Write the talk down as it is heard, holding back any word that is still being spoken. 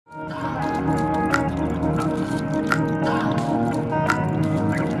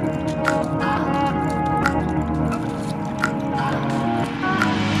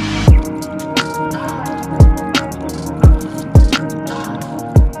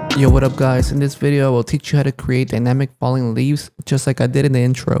Yo, what up guys? In this video, I will teach you how to create dynamic falling leaves just like I did in the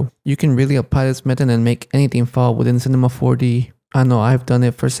intro. You can really apply this method and make anything fall within Cinema 4D. I know I've done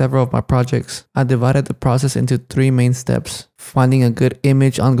it for several of my projects. I divided the process into 3 main steps: finding a good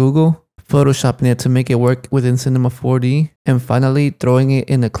image on Google, photoshopping it to make it work within Cinema 4D, and finally throwing it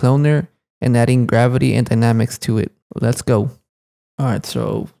in a cloner and adding gravity and dynamics to it. Let's go. Alright,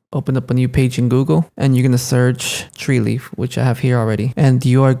 so open up a new page in Google and you're going to search tree leaf, which I have here already. And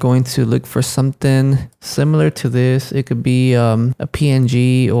you are going to look for something similar to this. It could be a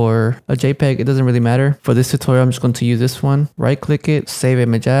PNG or a JPEG. It doesn't really matter. For this tutorial, I'm just going to use this one. Right click it, save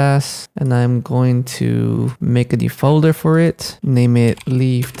image as, and I'm going to make a new folder for it. Name it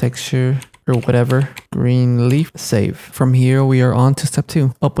leaf texture or whatever, green leaf, save. From here, we are on to step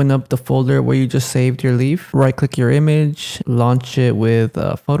 2. Open up the folder where you just saved your leaf, right click your image, launch it with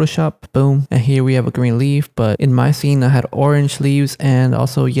Photoshop, boom. And here we have a green leaf, but in my scene, I had orange leaves and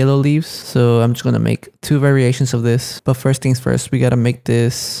also yellow leaves. So I'm just gonna make 2 variations of this. But first things first, we gotta make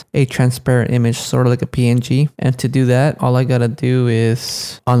this a transparent image, sort of like a PNG. And to do that, all I gotta do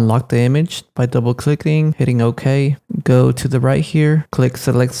is unlock the image by double clicking, hitting OK, go to the right here, click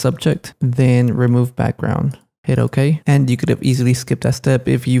select subject, then remove background. Hit OK. And you could have easily skipped that step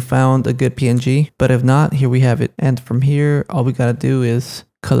if you found a good PNG. But if not, here we have it. And from here, all we gotta do is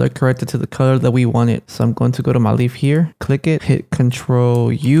color correct it to the color that we want it. So I'm going to go to my leaf here, click it, hit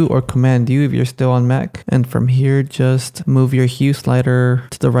Control U or Command U if you're still on Mac. And from here, just move your hue slider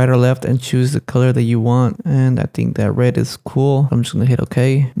to the right or left and choose the color that you want. And I think that red is cool. I'm just going to hit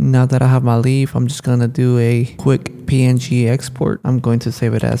OK. Now that I have my leaf, I'm just going to do a quick PNG export. I'm going to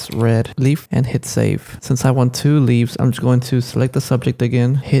save it as red leaf and hit save. Since I want 2 leaves, I'm just going to select the subject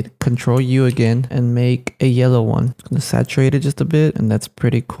again, hit Control U again, and make a yellow one. I'm going to saturate it just a bit, and that's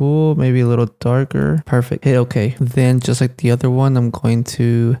pretty cool. Maybe a little darker. Perfect. Hit OK. Then just like the other one, I'm going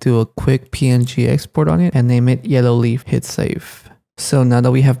to do a quick PNG export on it and name it yellow leaf. Hit save. So now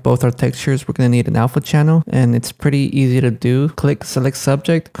that we have both our textures, we're going to need an alpha channel, and it's pretty easy to do. Click select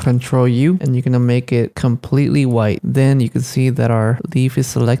subject, Control U, and you're going to make it completely white. Then you can see that our leaf is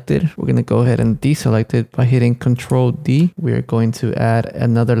selected. We're going to go ahead and deselect it by hitting Control D. We are going to add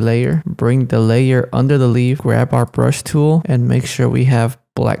another layer, bring the layer under the leaf, grab our brush tool, and make sure we have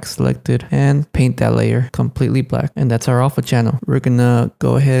black selected and paint that layer completely black. And that's our alpha channel. We're gonna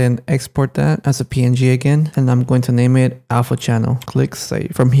go ahead and export that as a PNG again, and I'm going to name it alpha channel. Click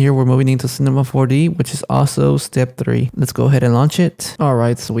save. From here, we're moving into Cinema 4D, which is also step 3. Let's go ahead and launch it. All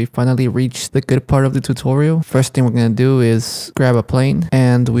right, so we finally reached the good part of the tutorial. First thing we're gonna do is grab a plane,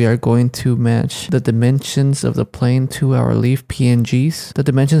 and we are going to match the dimensions of the plane to our leaf PNGs. The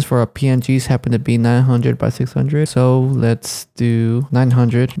dimensions for our PNGs happen to be 900 by 600. So let's do 900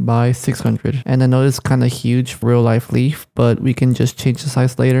 by 600. And I know it's kind of huge for real life leaf, but we can just change the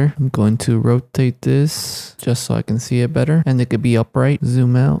size later. I'm going to rotate this just so I can see it better, and it could be upright.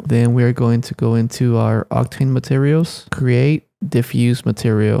 Zoom out. Then we're going to go into our Octane materials, create diffuse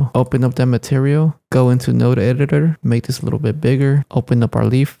material, open up that material, go into node editor, make this a little bit bigger, open up our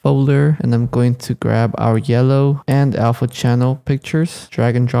leaf folder, and I'm going to grab our yellow and alpha channel pictures,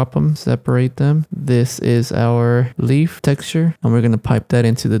 drag and drop them, separate them. This is our leaf texture, and we're going to pipe that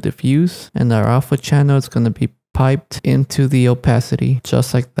into the diffuse, and our alpha channel is going to be piped into the opacity,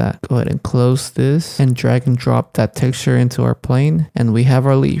 just like that. Go ahead and close this and drag and drop that texture into our plane, and we have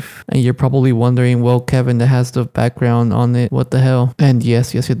our leaf. And you're probably wondering, well, Kevin, that has the background on it, what the hell? And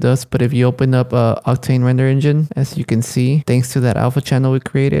yes it does. But if you open up Octane render engine, as you can see, thanks to that alpha channel we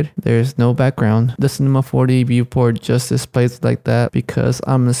created, there's no background. The Cinema 4D viewport just displays like that because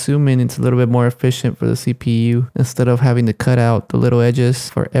I'm assuming it's a little bit more efficient for the CPU instead of having to cut out the little edges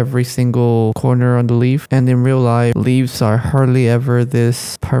for every single corner on the leaf. And in real life, leaves are hardly ever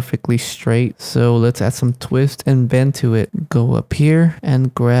this perfectly straight. So let's add some twist and bend to it. Go up here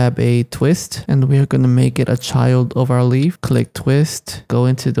and grab a twist, and we're going to make it a child of our leaf. Click twist, go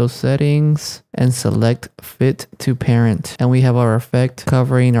into those settings and select fit to parent, and we have our effect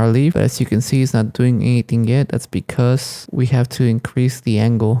covering our leaf. But as you can see, it's not doing anything yet. That's because we have to increase the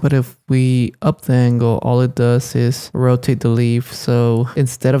angle. But if we up the angle, all it does is rotate the leaf. So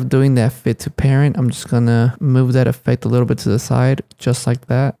instead of doing that fit to parent, I'm just gonna move that effect a little bit to the side, just like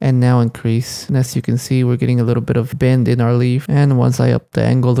that, and now increase. And as you can see, we're getting a little bit of bend in our leaf. And once I up the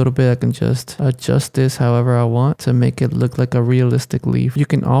angle a little bit, I can just adjust this however I want to make it look like a realistic leaf. You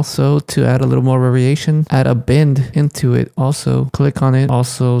can also, to add a little little more variation, add a bend into it. Also click on it,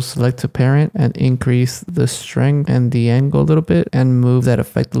 also select to parent and increase the strength and the angle a little bit and move that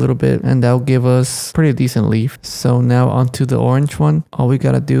effect a little bit, and that'll give us pretty decent leaf. So now onto the orange one. All we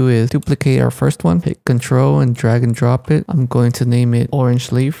gotta do is duplicate our first one, hit control and drag and drop it. I'm going to name it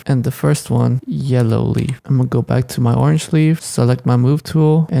orange leaf, and the first one yellow leaf. I'm gonna go back to my orange leaf, select my move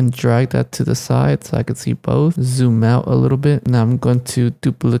tool and drag that to the side so I can see both. Zoom out a little bit. Now I'm going to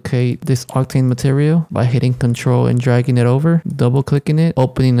duplicate this octane material by hitting control and dragging it over, double clicking it,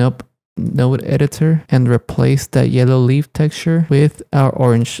 opening up node editor and replace that yellow leaf texture with our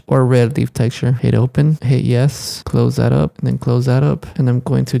orange or red leaf texture. Hit open, hit yes, close that up, and then close that up, and I'm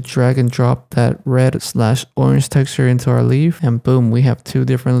going to drag and drop that red/orange texture into our leaf, and boom, we have two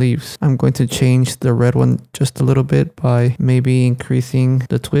different leaves. I'm going to change the red one just a little bit by maybe increasing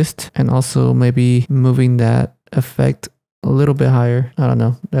the twist and also maybe moving that effect a little bit higher. I don't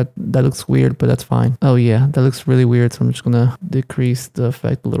know, that looks weird, but that's fine. Oh yeah, that looks really weird, so I'm just gonna decrease the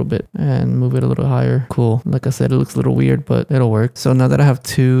effect a little bit and move it a little higher. Cool. Like I said, it looks a little weird, but it'll work. So now that I have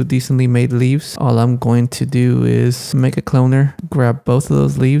two decently made leaves, all I'm going to do is make a cloner, grab both of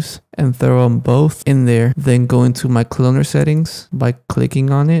those leaves and throw them both in there. Then go into my cloner settings by clicking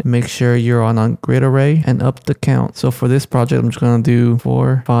on it. Make sure you're on grid array and up the count. So for this project, I'm just gonna do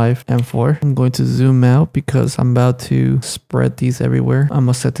 4, 5, and 4. I'm going to zoom out because I'm about to spread these everywhere. I'm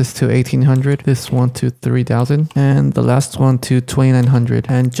gonna set this to 1800, this one to 3000, and the last one to 2900.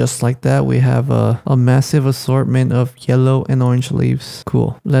 And just like that, we have a massive assortment of yellow and orange leaves.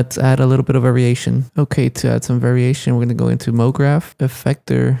 Cool. Let's add a little bit of variation. Okay, to add some variation, we're gonna go into MoGraph,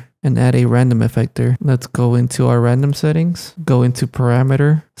 Effector, and add a random effector. Let's go into our random settings, go into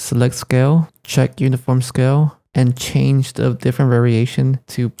parameter, select scale, check uniform scale, and change the different variation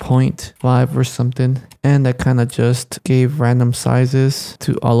to 0.5 or something. And that kind of just gave random sizes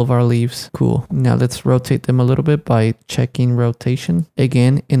to all of our leaves. Cool. Now let's rotate them a little bit by checking rotation.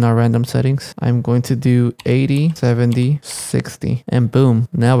 Again, in our random settings, I'm going to do 80, 70, 60, and boom,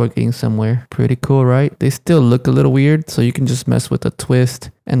 now we're getting somewhere. Pretty cool, right? They still look a little weird, so you can just mess with the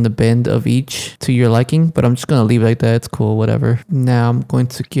twist and the bend of each to your liking, but I'm just gonna leave it like that. It's cool, whatever. Now I'm going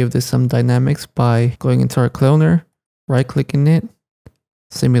to give this some dynamics by going into our cloner, right clicking it,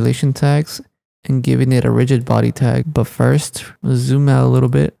 simulation tags, and giving it a rigid body tag. But first, zoom out a little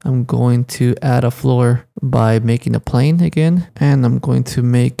bit. I'm going to add a floor by making a plane again, and I'm going to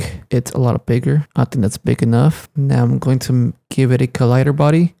make it a lot bigger. I think that's big enough. Now I'm going to give it a collider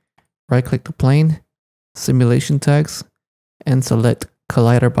body, right click the plane, simulation tags, and select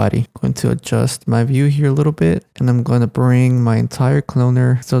collider body. I'm going to adjust my view here a little bit, and I'm going to bring my entire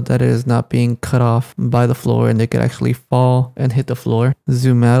cloner so that it is not being cut off by the floor and they could actually fall and hit the floor.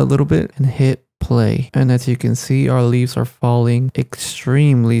 Zoom out a little bit and hit play, and as you can see, our leaves are falling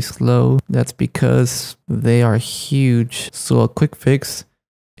extremely slow. That's because they are huge. So a quick fix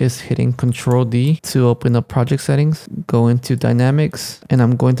is hitting Control D to open up project settings, go into dynamics, and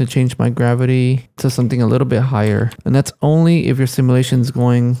I'm going to change my gravity to something a little bit higher. And that's only if your simulation is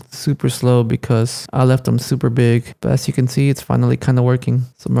going super slow, because I left them super big. But as you can see, it's finally kind of working.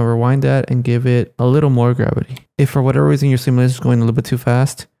 So I'm gonna rewind that and give it a little more gravity. If for whatever reason your simulation is going a little bit too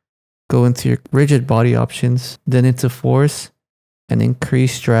fast, go into your rigid body options, then into force, and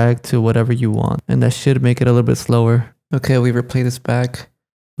increase drag to whatever you want. And that should make it a little bit slower. Okay, we replay this back.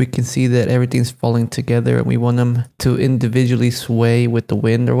 We can see that everything's falling together and we want them to individually sway with the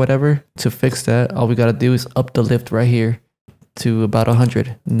wind or whatever. To fix that, all we gotta do is up the lift right here to about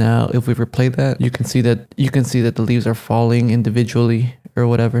 100. Now, if we replay that, you can see that the leaves are falling individually or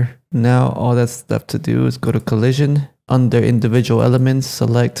whatever. Now, all that's left to do is go to collision. Under individual elements,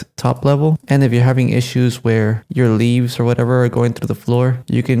 select top level. And if you're having issues where your leaves or whatever are going through the floor,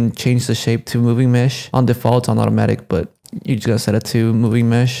 you can change the shape to moving mesh. On default, it's on automatic, but you just gotta set it to moving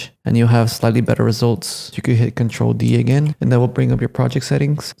mesh and you'll have slightly better results. You could hit Control D again, and that will bring up your project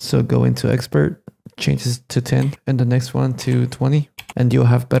settings. So go into expert, change this to 10, and the next one to 20. And you'll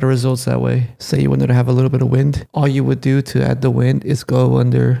have better results that way. Say you wanted to have a little bit of wind. All you would do to add the wind is go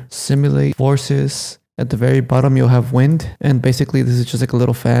under simulate forces. At the very bottom, you'll have wind, and basically this is just like a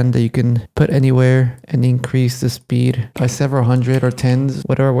little fan that you can put anywhere and increase the speed by several hundred or tens,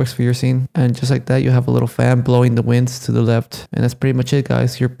 whatever works for your scene. And just like that, you have a little fan blowing the winds to the left. And that's pretty much it,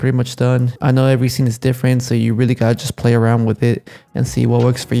 guys. You're pretty much done. I know every scene is different, so you really gotta just play around with it and see what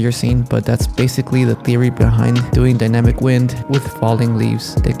works for your scene. But that's basically the theory behind doing dynamic wind with falling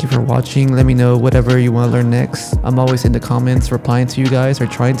leaves. Thank you for watching. Let me know whatever you want to learn next. I'm always in the comments replying to you guys, or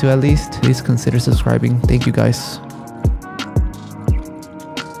trying to at least. Please consider subscribing. Thank you, guys.